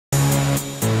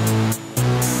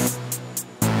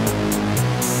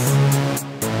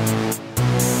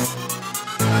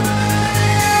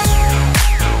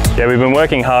Yeah, we've been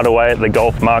working hard away at the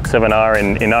Golf Mark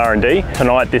 7R in R&D.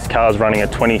 Tonight this car's running a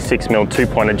 26mm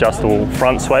 2-point adjustable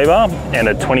front sway bar and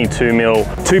a 22mm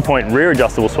 2-point rear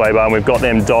adjustable sway bar, and we've got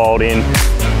them dialed in.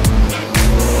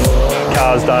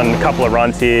 Car's done a couple of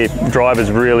runs here.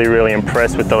 Driver's really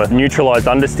impressed with the neutralised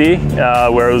understeer,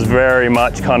 where it was very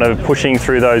much kind of pushing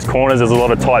through those corners. There's a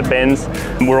lot of tight bends.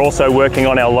 We're also working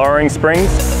on our lowering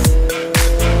springs.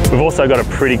 We've also got a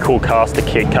pretty cool caster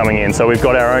kit coming in. So we've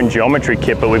got our own geometry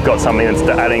kit, but we've got something that's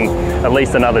adding at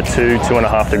least another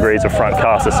 2.5 degrees of front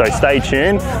caster. So stay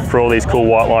tuned for all these cool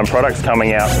Whiteline products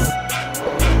coming out.